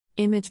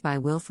Image by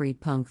Wilfried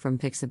Punk from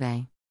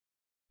Pixabay.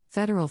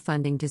 Federal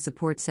funding to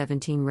support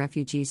 17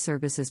 refugee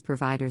services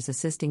providers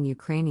assisting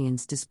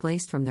Ukrainians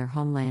displaced from their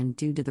homeland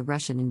due to the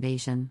Russian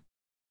invasion.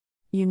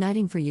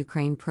 Uniting for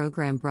Ukraine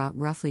program brought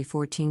roughly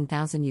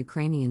 14,000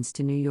 Ukrainians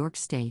to New York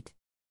State.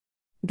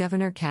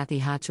 Governor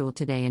Kathy Hochul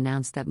today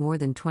announced that more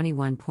than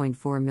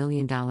 $21.4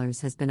 million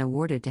has been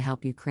awarded to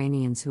help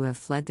Ukrainians who have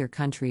fled their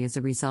country as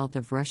a result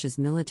of Russia's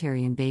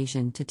military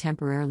invasion to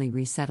temporarily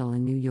resettle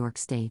in New York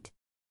State.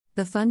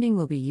 The funding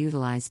will be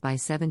utilized by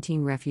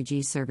 17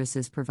 refugee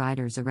services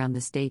providers around the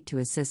state to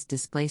assist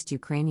displaced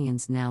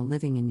Ukrainians now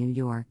living in New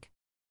York.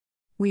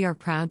 We are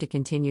proud to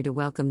continue to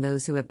welcome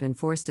those who have been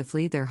forced to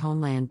flee their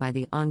homeland by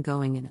the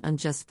ongoing and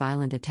unjust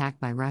violent attack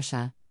by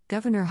Russia,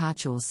 Governor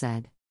Hochul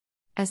said.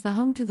 As the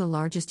home to the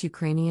largest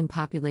Ukrainian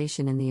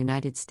population in the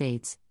United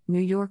States,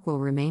 New York will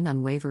remain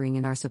unwavering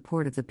in our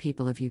support of the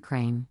people of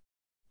Ukraine.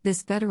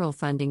 This federal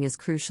funding is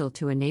crucial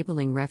to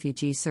enabling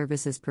refugee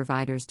services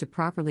providers to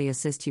properly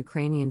assist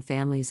Ukrainian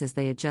families as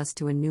they adjust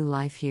to a new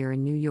life here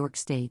in New York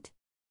State.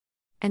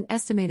 An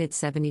estimated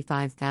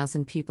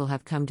 75,000 people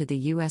have come to the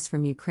U.S.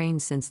 from Ukraine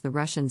since the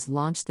Russians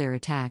launched their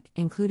attack,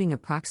 including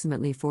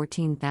approximately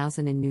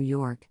 14,000 in New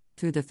York,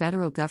 through the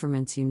federal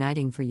government's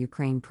Uniting for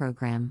Ukraine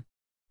program.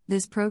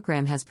 This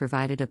program has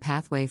provided a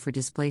pathway for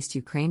displaced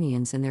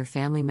Ukrainians and their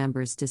family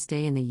members to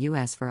stay in the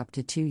U.S. for up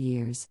to 2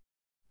 years.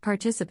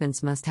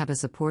 Participants must have a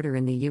supporter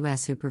in the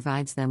U.S. who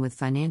provides them with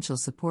financial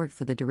support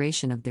for the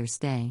duration of their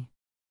stay.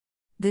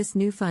 This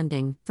new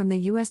funding, from the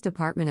U.S.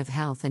 Department of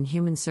Health and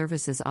Human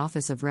Services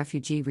Office of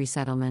Refugee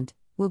Resettlement,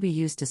 will be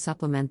used to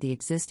supplement the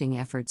existing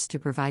efforts to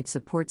provide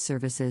support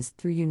services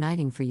through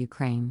Uniting for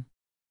Ukraine.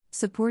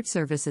 Support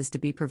services to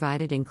be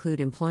provided include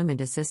employment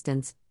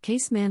assistance,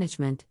 case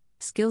management,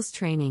 skills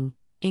training,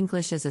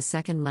 English as a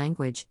second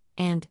language,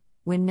 and,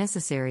 when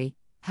necessary,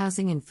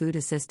 housing and food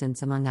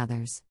assistance among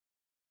others.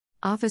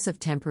 Office of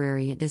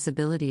Temporary and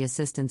Disability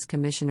Assistance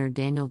Commissioner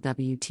Daniel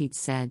W. Tietz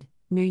said,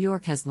 New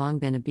York has long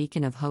been a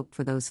beacon of hope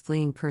for those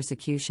fleeing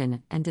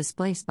persecution and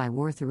displaced by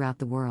war throughout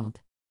the world.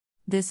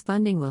 This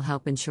funding will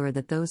help ensure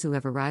that those who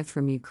have arrived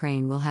from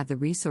Ukraine will have the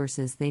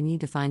resources they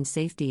need to find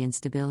safety and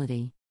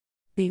stability.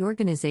 The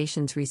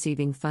organizations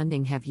receiving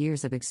funding have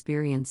years of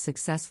experience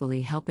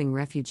successfully helping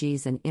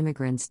refugees and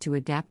immigrants to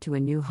adapt to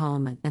a new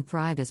home and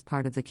thrive as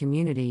part of the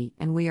community,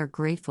 and we are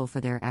grateful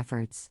for their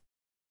efforts.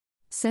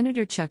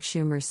 Senator Chuck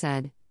Schumer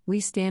said,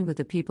 "We stand with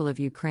the people of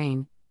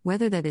Ukraine,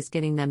 whether that is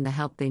getting them the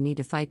help they need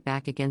to fight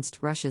back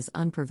against Russia's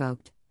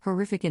unprovoked,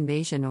 horrific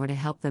invasion or to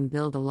help them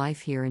build a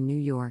life here in New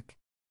York."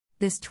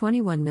 This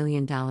 $21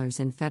 million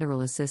in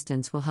federal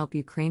assistance will help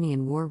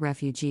Ukrainian war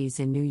refugees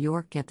in New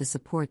York get the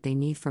support they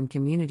need from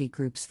community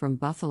groups from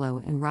Buffalo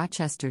and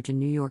Rochester to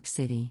New York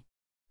City.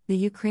 The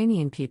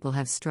Ukrainian people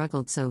have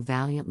struggled so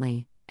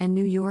valiantly, and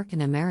New York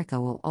and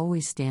America will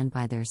always stand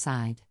by their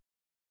side.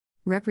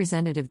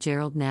 Representative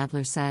Gerald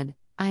Nadler said,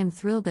 "I am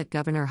thrilled that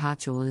Governor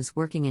Hochul is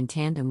working in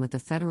tandem with the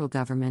federal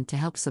government to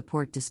help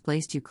support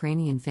displaced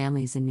Ukrainian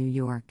families in New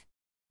York.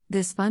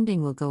 This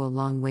funding will go a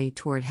long way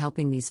toward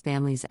helping these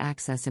families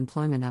access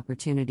employment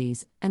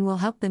opportunities and will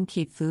help them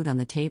keep food on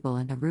the table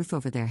and a roof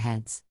over their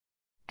heads.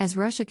 As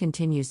Russia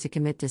continues to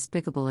commit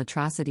despicable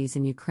atrocities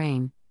in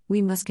Ukraine,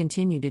 we must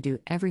continue to do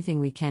everything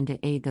we can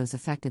to aid those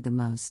affected the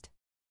most."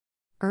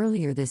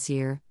 Earlier this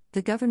year,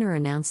 the governor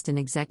announced an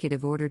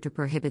executive order to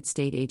prohibit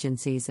state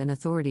agencies and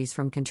authorities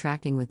from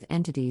contracting with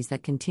entities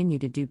that continue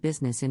to do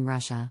business in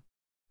Russia.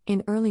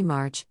 In early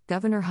March,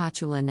 Governor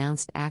Hochul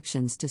announced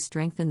actions to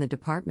strengthen the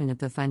Department of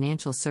the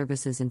Financial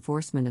Services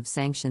enforcement of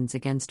sanctions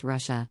against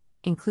Russia,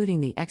 including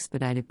the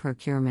expedited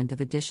procurement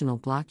of additional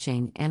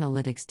blockchain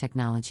analytics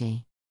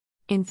technology.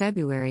 In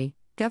February,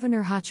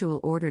 Governor Hochul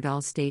ordered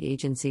all state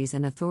agencies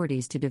and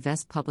authorities to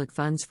divest public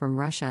funds from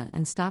Russia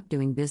and stop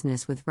doing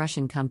business with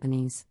Russian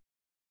companies.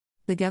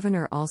 The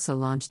governor also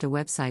launched a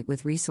website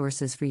with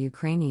resources for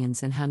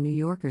Ukrainians and how New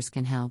Yorkers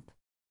can help.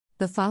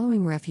 The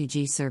following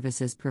refugee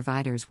services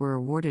providers were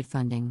awarded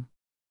funding.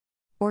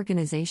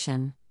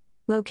 Organization.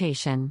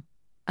 Location.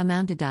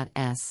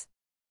 Amount.s.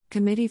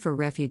 Committee for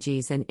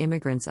Refugees and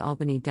Immigrants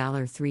Albany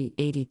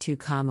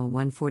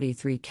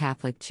 $382,143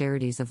 Catholic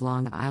Charities of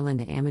Long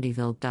Island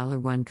Amityville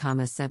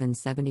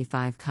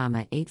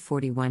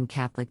 $1,775,841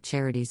 Catholic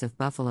Charities of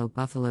Buffalo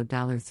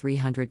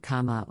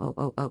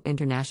 $300,000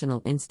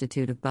 International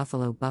Institute of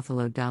Buffalo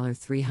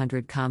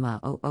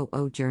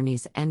 $300,000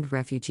 Journeys End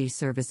Refugee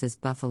Services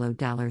Buffalo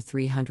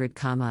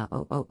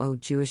 $300,000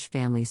 Jewish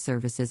Family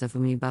Services of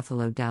UMI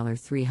Buffalo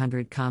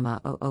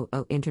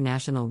 $300,000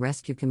 International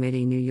Rescue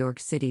Committee New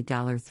York City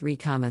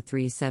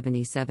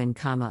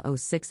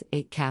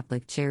 $3,377,068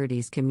 Catholic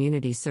Charities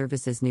Community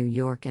Services New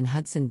York and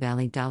Hudson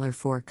Valley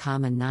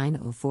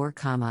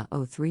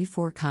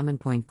 $4,904,034 Common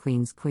Point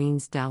Queens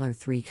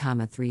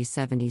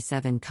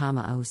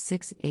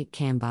 $3,377,068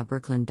 Camba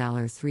Brooklyn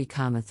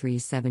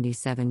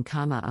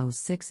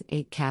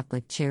 $3,377,068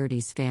 Catholic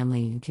Charities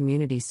Family and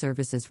Community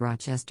Services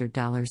Rochester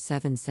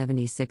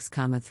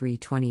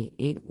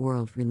 $776,328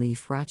 World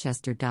Relief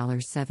Rochester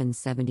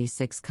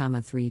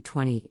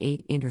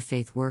 $776,328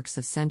 Interfaith Works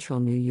of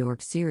Central New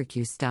York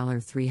Syracuse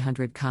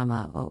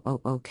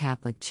 $300,000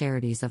 Catholic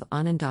Charities of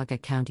Onondaga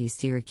County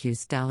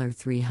Syracuse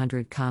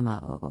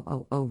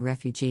 $300,000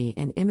 Refugee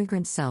and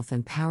Immigrant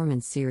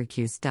Self-Empowerment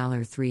Syracuse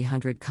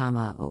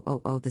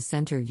 $300,000 The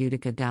Center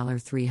Utica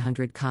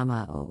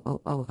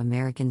 $300,000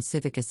 American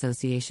Civic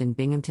Association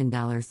Binghamton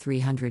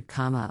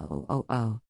 $300,000